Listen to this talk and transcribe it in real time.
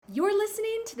You're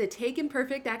listening to the Take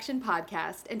Imperfect Action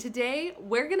podcast, and today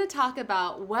we're going to talk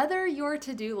about whether your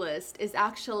to-do list is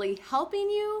actually helping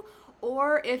you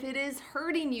or if it is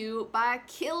hurting you by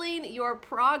killing your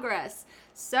progress.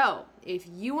 So, if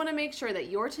you want to make sure that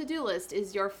your to-do list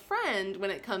is your friend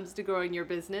when it comes to growing your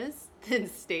business, then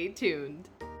stay tuned.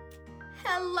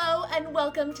 Hello and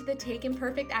welcome to the Take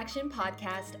Imperfect Action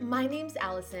podcast. My name's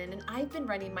Allison and I've been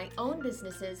running my own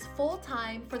businesses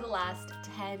full-time for the last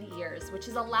 10 years, which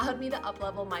has allowed me to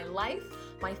uplevel my life,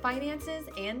 my finances,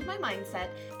 and my mindset,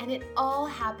 and it all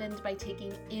happened by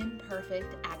taking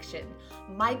imperfect action.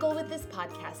 My goal with this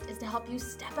podcast is to help you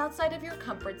step outside of your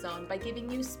comfort zone by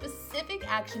giving you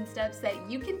specific action steps that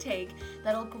you can take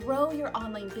that'll grow your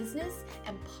online business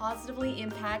and positively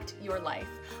impact your life.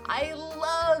 I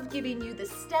love giving you the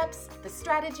steps, the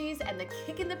strategies, and the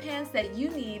kick in the pants that you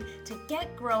need to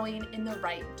get growing in the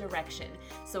right direction.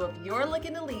 So if you're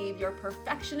looking to leave your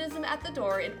perfectionism at the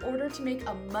door in order to make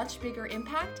a much bigger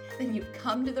impact, then you've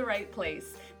come to the right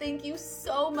place. Thank you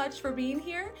so much for being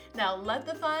here. Now let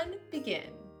the fun begin.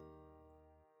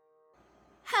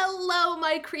 Hello,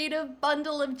 my creative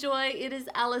bundle of joy. It is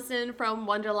Allison from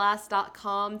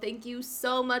Wonderlast.com. Thank you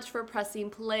so much for pressing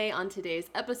play on today's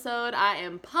episode. I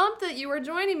am pumped that you are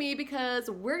joining me because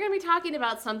we're going to be talking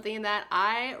about something that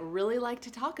I really like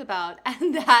to talk about,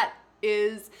 and that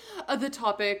is the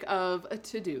topic of a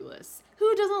to-do list.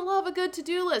 Who doesn't love a good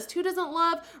to-do list? Who doesn't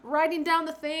love writing down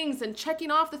the things and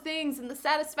checking off the things and the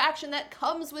satisfaction that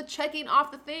comes with checking off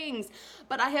the things?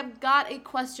 But I have got a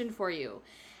question for you.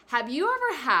 Have you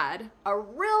ever had a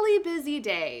really busy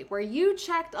day where you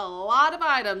checked a lot of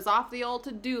items off the old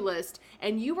to-do list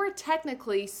and you were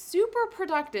technically super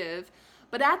productive,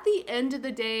 but at the end of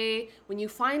the day, when you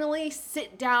finally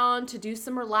sit down to do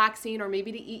some relaxing or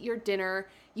maybe to eat your dinner,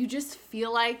 you just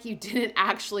feel like you didn't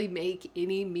actually make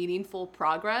any meaningful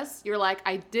progress? You're like,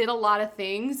 I did a lot of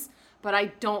things, but I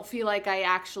don't feel like I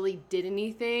actually did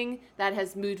anything that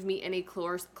has moved me any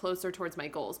closer towards my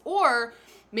goals. Or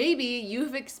maybe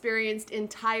you've experienced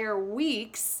entire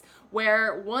weeks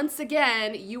where once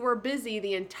again you were busy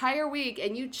the entire week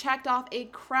and you checked off a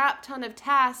crap ton of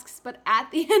tasks, but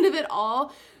at the end of it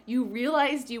all, you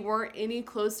realized you weren't any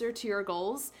closer to your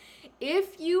goals.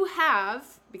 If you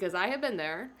have, because I have been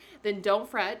there, then don't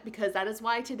fret, because that is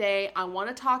why today I want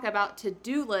to talk about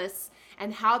to-do lists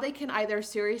and how they can either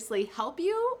seriously help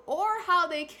you or how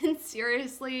they can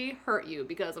seriously hurt you.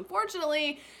 Because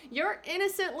unfortunately, your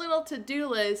innocent little to-do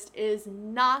list is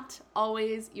not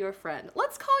always your friend.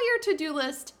 Let's call your to-do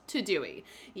list to-doey.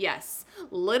 Yes,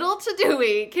 little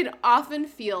to-doey can often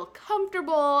feel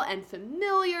comfortable and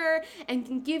familiar and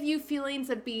can give you feelings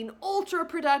of being ultra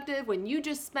productive when you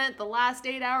just spent the last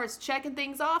 8 hours checking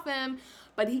things off him.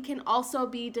 But he can also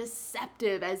be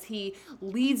deceptive as he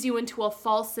leads you into a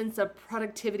false sense of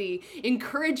productivity,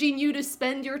 encouraging you to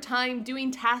spend your time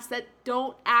doing tasks that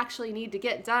don't actually need to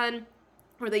get done,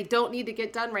 or they don't need to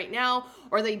get done right now,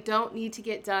 or they don't need to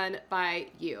get done by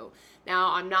you.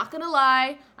 Now, I'm not going to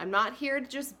lie, I'm not here to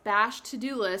just bash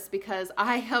to-do lists because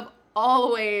I have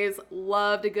always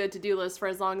loved a good to-do list for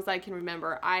as long as I can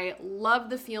remember. I love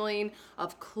the feeling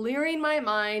of clearing my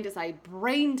mind as I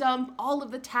brain dump all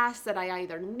of the tasks that I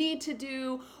either need to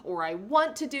do or I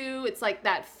want to do. It's like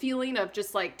that feeling of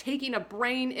just like taking a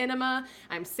brain enema.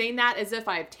 I'm saying that as if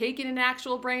I've taken an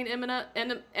actual brain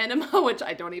enema, which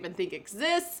I don't even think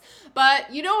exists.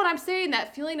 But you know what I'm saying?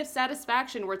 That feeling of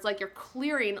satisfaction where it's like you're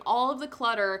clearing all of the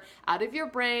clutter out of your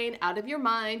brain, out of your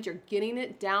mind. You're getting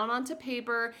it down onto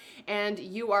paper, and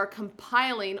you are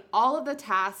compiling all of the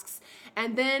tasks,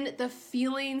 and then the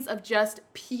feelings of just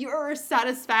pure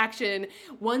satisfaction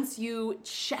once you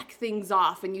check things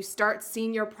off and you start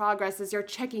seeing your progress as you're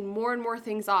checking more and more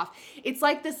things off. It's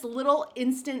like this little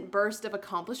instant burst of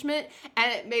accomplishment,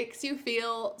 and it makes you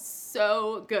feel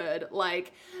so good.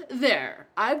 Like, there,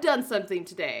 I've done something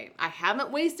today. I haven't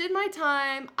wasted my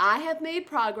time. I have made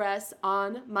progress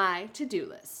on my to-do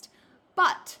list.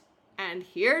 But, and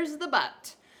here's the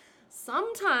but,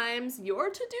 sometimes your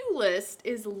to-do list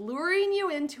is luring you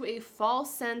into a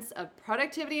false sense of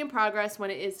productivity and progress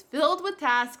when it is filled with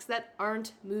tasks that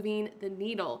aren't moving the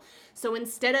needle. So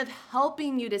instead of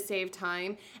helping you to save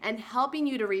time and helping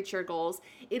you to reach your goals,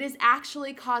 it is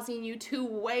actually causing you to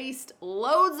waste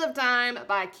loads of time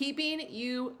by keeping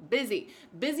you busy.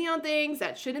 Busy on things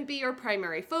that shouldn't be your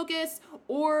primary focus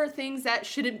or things that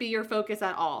shouldn't be your focus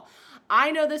at all.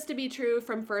 I know this to be true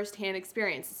from firsthand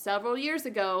experience. Several years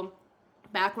ago,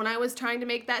 back when I was trying to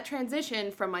make that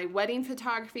transition from my wedding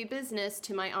photography business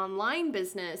to my online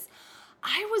business,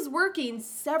 I was working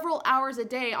several hours a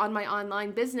day on my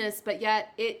online business, but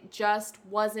yet it just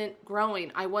wasn't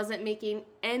growing. I wasn't making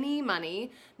any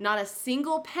money, not a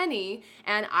single penny,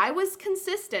 and I was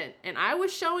consistent and I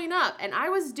was showing up and I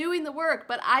was doing the work,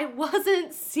 but I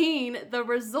wasn't seeing the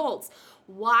results.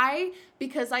 Why?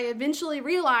 Because I eventually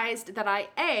realized that I,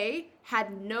 A,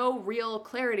 had no real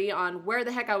clarity on where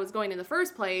the heck I was going in the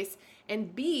first place,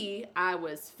 and B, I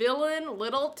was feeling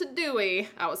little to-doy.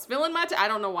 I was feeling I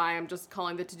don't know why I'm just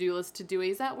calling the to-do list to-doy.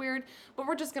 Is that weird? But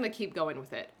we're just going to keep going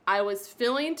with it. I was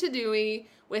feeling to-doy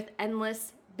with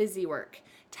endless busy work.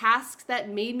 Tasks that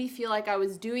made me feel like I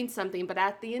was doing something, but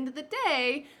at the end of the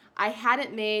day, I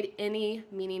hadn't made any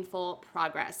meaningful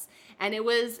progress. And it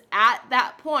was at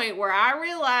that point where I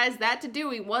realized that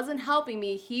to-doy wasn't helping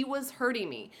me, he was hurting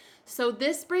me. So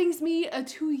this brings me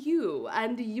to you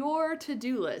and your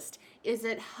to-do list. Is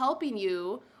it helping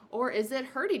you or is it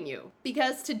hurting you?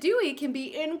 Because to-doy can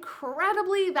be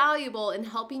incredibly valuable in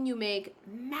helping you make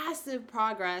massive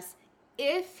progress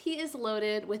if he is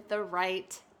loaded with the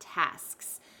right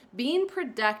tasks. Being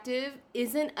productive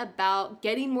isn't about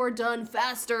getting more done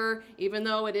faster, even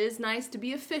though it is nice to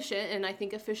be efficient, and I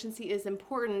think efficiency is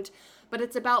important, but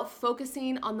it's about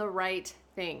focusing on the right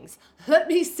things. Let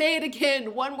me say it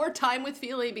again one more time with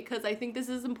feeling because I think this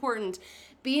is important.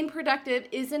 Being productive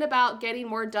isn't about getting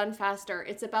more done faster.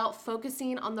 It's about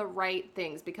focusing on the right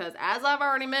things because as I've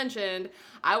already mentioned,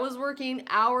 I was working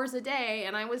hours a day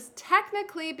and I was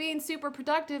technically being super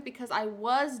productive because I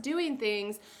was doing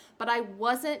things, but I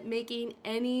wasn't making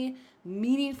any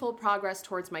meaningful progress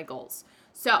towards my goals.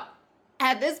 So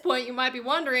at this point, you might be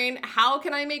wondering, how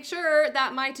can I make sure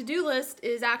that my to-do list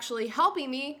is actually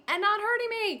helping me and not hurting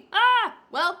me?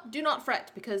 Well, do not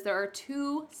fret because there are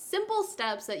 2 simple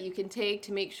steps that you can take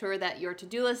to make sure that your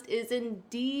to-do list is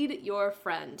indeed your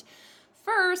friend.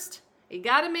 First, you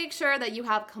got to make sure that you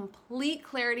have complete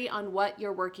clarity on what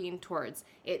you're working towards.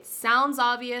 It sounds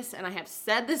obvious, and I have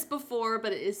said this before,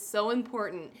 but it is so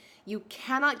important. You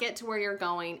cannot get to where you're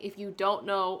going if you don't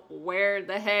know where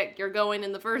the heck you're going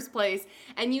in the first place.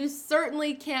 And you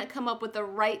certainly can't come up with the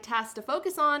right task to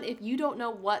focus on if you don't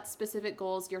know what specific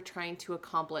goals you're trying to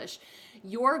accomplish.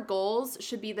 Your goals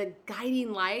should be the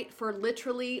guiding light for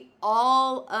literally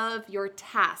all of your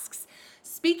tasks.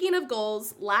 Speaking of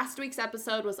goals, last week's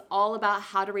episode was all about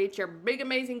how to reach your big,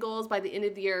 amazing goals by the end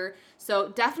of the year. So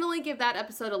definitely give that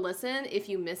episode a listen if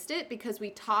you missed it, because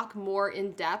we talk more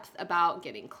in depth about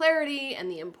getting clarity and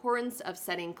the importance of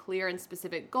setting clear and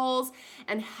specific goals.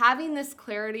 And having this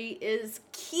clarity is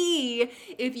key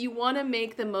if you want to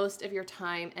make the most of your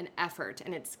time and effort.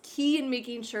 And it's key in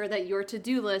making sure that your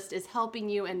to-do list is helping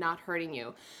you and not hurting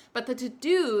you. But the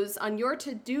to-dos on your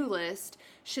to-do list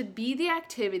should be the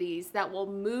activities that will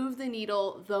move the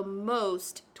needle the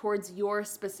most towards your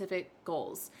specific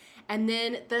goals. And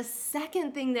then the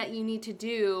second thing that you need to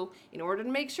do in order to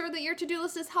make sure that your to-do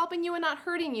list is helping you and not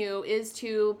hurting you is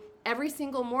to every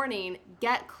single morning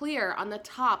get clear on the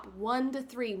top 1 to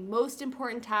 3 most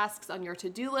important tasks on your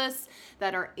to-do list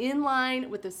that are in line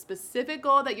with the specific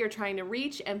goal that you're trying to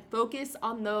reach, and focus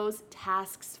on those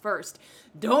tasks first.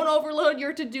 Don't overload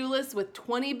your to-do list with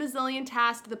 20 bazillion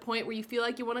tasks to the point where you feel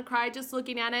like you want to cry just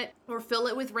looking at it, or fill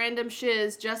it with random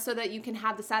shiz just so that you can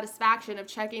have the satisfaction of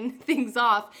checking things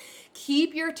off.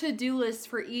 Keep your to-do list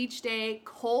for each day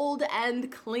cold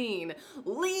and clean,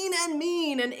 lean and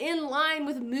mean, and in line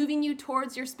with moving you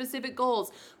towards your specific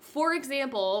goals. For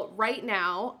example, right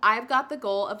now, I've got the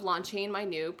goal of launching my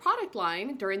new product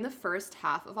line during the first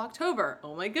half of October.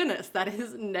 Oh my goodness, that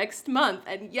is next month.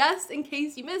 And yes, in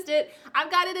case you missed it, I've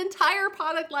got an entire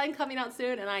product line coming out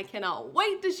soon, and I cannot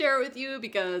wait to share it with you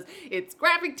because it's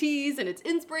graphic tees and it's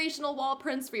inspirational wall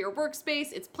prints for your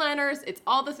workspace, it's planners, it's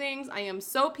all the things. I am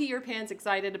so pee your pants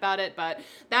excited about it, but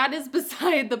that is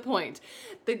beside the point.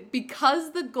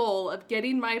 Because the goal of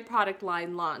getting my product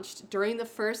line launched during the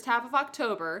first half of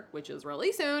October, which is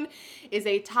really soon, is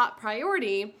a top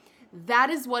priority, that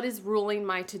is what is ruling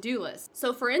my to-do list.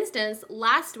 So for instance,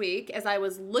 last week, as I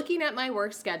was looking at my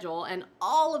work schedule and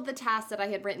all of the tasks that I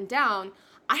had written down,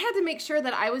 I had to make sure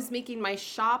that I was making my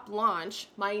shop launch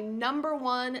my number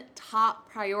 1 top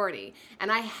priority.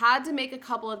 And I had to make a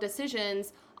couple of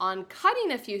decisions on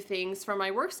cutting a few things from my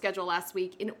work schedule last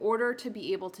week in order to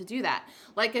be able to do that.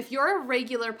 Like if you're a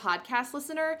regular podcast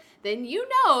listener, then you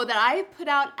know that I put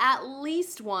out at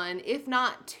least 1, if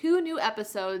not 2 new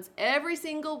episodes every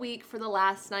single week for the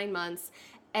last 9 months,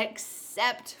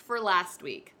 except for last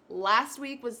week. Last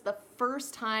week was the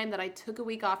first time that I took a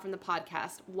week off from the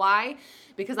podcast. Why?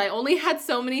 Because I only had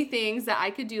so many things that I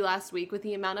could do last week with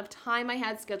the amount of time I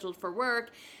had scheduled for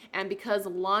work. And because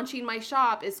launching my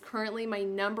shop is currently my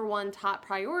number one top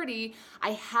priority,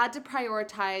 I had to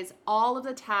prioritize all of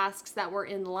the tasks that were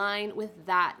in line with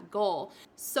that goal.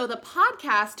 So the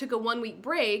podcast took a 1-week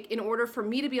break in order for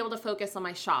me to be able to focus on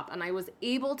my shop. And I was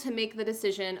able to make the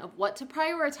decision of what to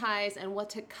prioritize and what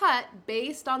to cut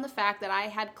based on the fact that I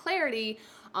had clarity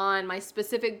on my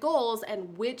specific goals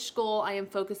and which goal I am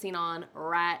focusing on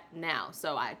right now.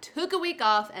 So I took a week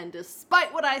off, and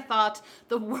despite what I thought,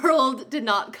 the world did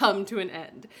not come to an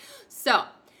end. So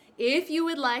if you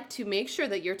would like to make sure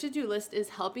that your to-do list is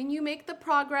helping you make the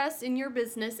progress in your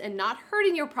business and not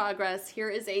hurting your progress, here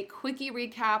is a quickie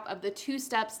recap of the 2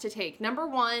 steps to take. Number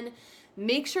 1,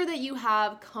 make sure that you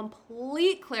have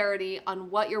complete clarity on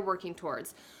what you're working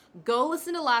towards. Go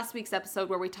listen to last week's episode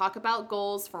where we talk about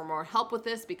goals for more help with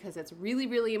this, because it's really,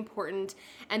 really important.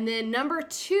 And then number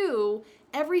 2,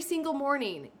 every single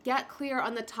morning, get clear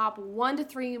on the top 1 to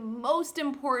 3 most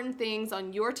important things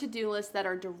on your to-do list that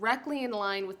are directly in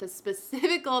line with the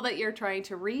specific goal that you're trying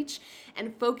to reach,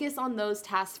 and focus on those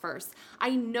tasks first. I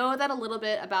know that a little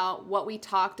bit about what we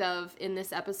talked of in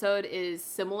this episode is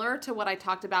similar to what I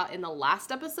talked about in the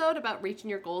last episode about reaching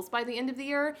your goals by the end of the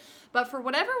year, but for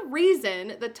whatever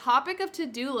reason, the topic of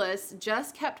to-do lists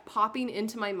just kept popping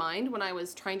into my mind when I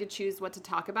was trying to choose what to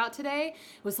talk about today.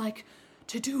 It was like,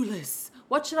 to-do lists.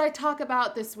 What should I talk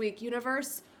about this week,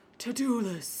 universe? To-do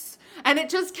lists. And it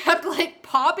just kept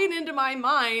popping into my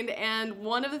mind. And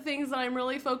one of the things that I'm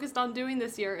really focused on doing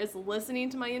this year is listening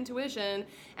to my intuition.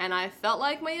 And I felt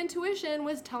like my intuition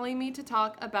was telling me to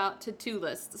talk about to-do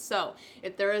lists. So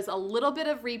if there is a little bit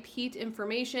of repeat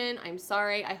information, I'm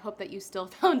sorry. I hope that you still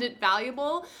found it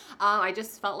valuable. I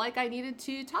just felt like I needed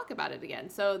to talk about it again.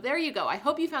 So there you go. I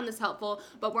hope you found this helpful,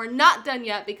 but we're not done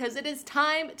yet, because it is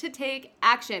time to take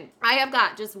action. I have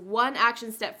got just one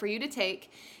action step for you to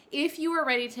take if you are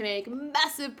ready to make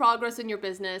massive progress in your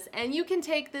business, and you can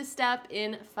take this step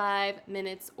in 5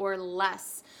 minutes or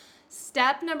less.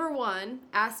 Step number 1,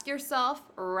 ask yourself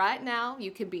right now, you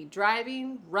could be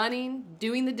driving, running,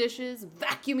 doing the dishes,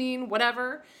 vacuuming,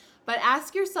 whatever, but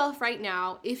ask yourself right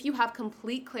now if you have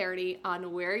complete clarity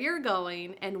on where you're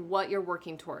going and what you're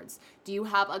working towards. Do you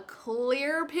have a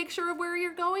clear picture of where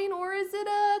you're going, or is it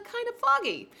kind of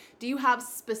foggy? Do you have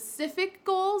specific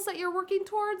goals that you're working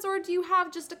towards, or do you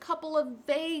have just a couple of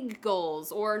vague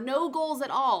goals or no goals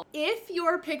at all? If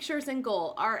your pictures and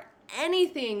goal are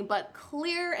anything but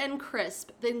clear and crisp,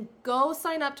 then go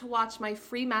sign up to watch my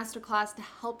free masterclass to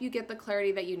help you get the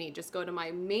clarity that you need. Just go to my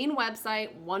main website,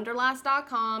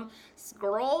 wonderlast.com,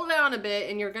 scroll down a bit,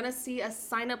 and you're gonna see a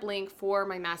sign up link for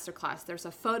my masterclass. There's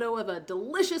a photo of a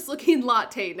delicious looking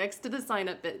latte next to the sign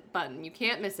up button. You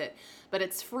can't miss it. But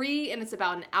it's free, and it's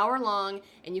about an hour long,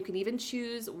 and you can even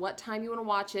choose what time you want to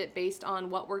watch it based on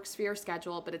what works for your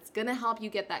schedule. But it's going to help you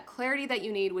get that clarity that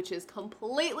you need, which is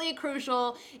completely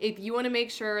crucial if you want to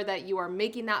make sure that you are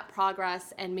making that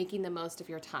progress and making the most of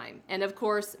your time. And of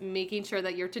course, making sure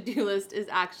that your to-do list is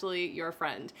actually your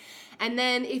friend. And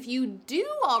then if you do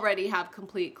already have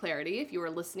complete clarity, if you are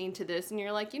listening to this and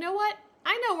you're like, you know what?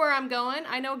 I know where I'm going.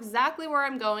 I know exactly where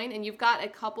I'm going, and you've got a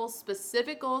couple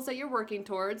specific goals that you're working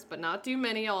towards, but not too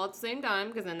many all at the same time,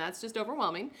 because then that's just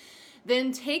overwhelming.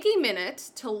 Then take a minute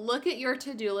to look at your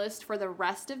to-do list for the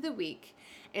rest of the week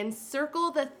and circle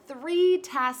the 3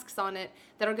 tasks on it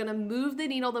that are going to move the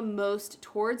needle the most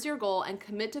towards your goal, and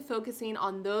commit to focusing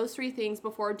on those 3 things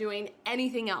before doing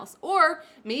anything else. Or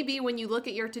maybe when you look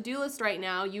at your to-do list right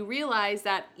now, you realize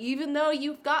that even though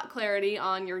you've got clarity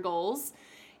on your goals,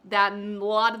 that a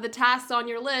lot of the tasks on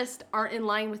your list aren't in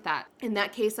line with that. In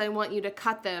that case, I want you to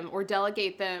cut them or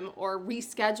delegate them or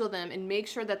reschedule them, and make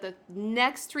sure that the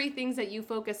next 3 things that you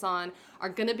focus on are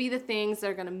going to be the things that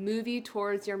are going to move you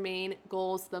towards your main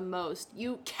goals the most.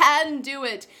 You can do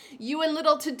it. You and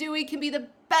little to-doey can be the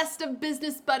best of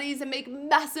business buddies and make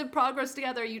massive progress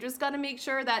together. You just got to make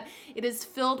sure that it is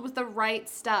filled with the right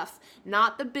stuff,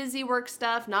 not the busy work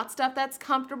stuff, not stuff that's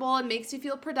comfortable and makes you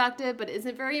feel productive but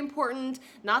isn't very important,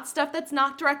 not stuff that's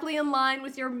not directly in line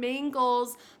with your main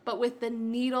goals, but with the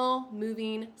needle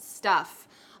moving stuff.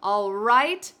 All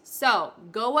right, so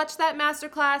go watch that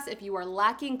masterclass. If you are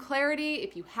lacking clarity,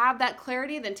 if you have that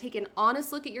clarity, then take an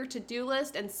honest look at your to-do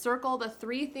list and circle the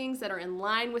 3 things that are in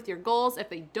line with your goals. If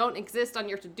they don't exist on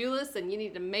your to-do list, then you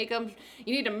need to make them.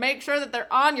 You need to make sure that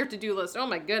they're on your to-do list. Oh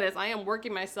my goodness, I am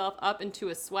working myself up into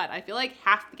a sweat. I feel like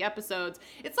half the episodes,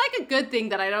 it's like a good thing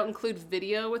that I don't include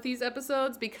video with these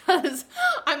episodes, because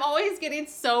I'm always getting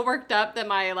so worked up that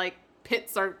my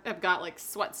pits have got like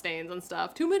sweat stains and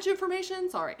stuff. Too much information?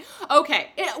 Sorry.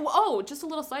 Okay. Just a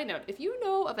little side note. If you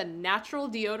know of a natural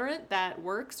deodorant that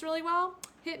works really well,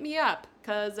 hit me up.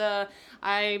 Because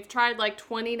I've tried like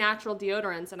 20 natural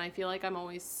deodorants and I feel like I'm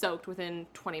always soaked within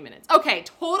 20 minutes. Okay,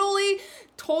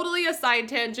 totally a side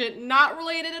tangent, not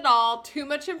related at all. Too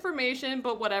much information,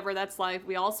 but whatever, that's life.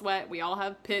 We all sweat, we all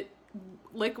have pit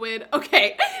liquid.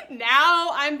 Okay,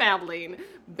 now I'm babbling.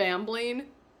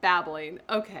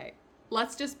 Okay.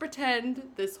 Let's just pretend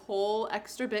this whole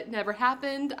extra bit never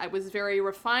happened. I was very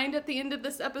refined at the end of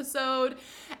this episode,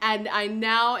 and I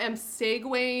now am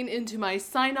segueing into my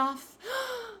sign-off.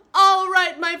 All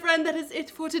right, my friend, that is it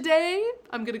for today.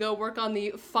 I'm gonna go work on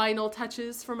the final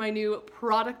touches for my new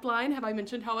product line. Have I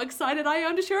mentioned how excited I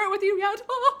am to share it with you yet?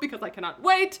 Because I cannot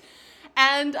wait.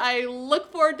 And I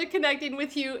look forward to connecting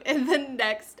with you in the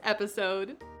next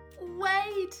episode.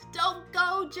 Wait, don't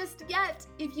go just yet.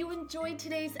 If you enjoyed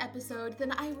today's episode,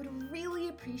 then I would really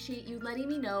appreciate you letting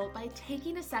me know by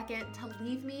taking a second to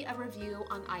leave me a review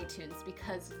on iTunes,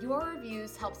 because your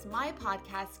reviews helps my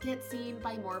podcast get seen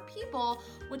by more people,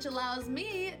 which allows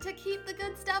me to keep the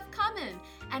good stuff coming.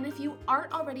 And if you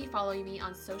aren't already following me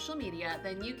on social media,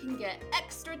 then you can get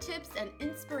extra tips and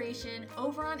inspiration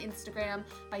over on Instagram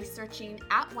by searching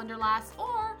 @Wonderlass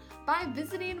or by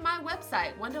visiting my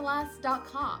website,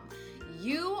 wonderlass.com.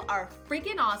 You are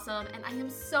freaking awesome, and I am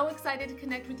so excited to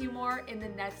connect with you more in the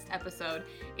next episode.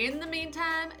 In the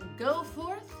meantime, go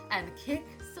forth and kick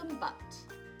some butt.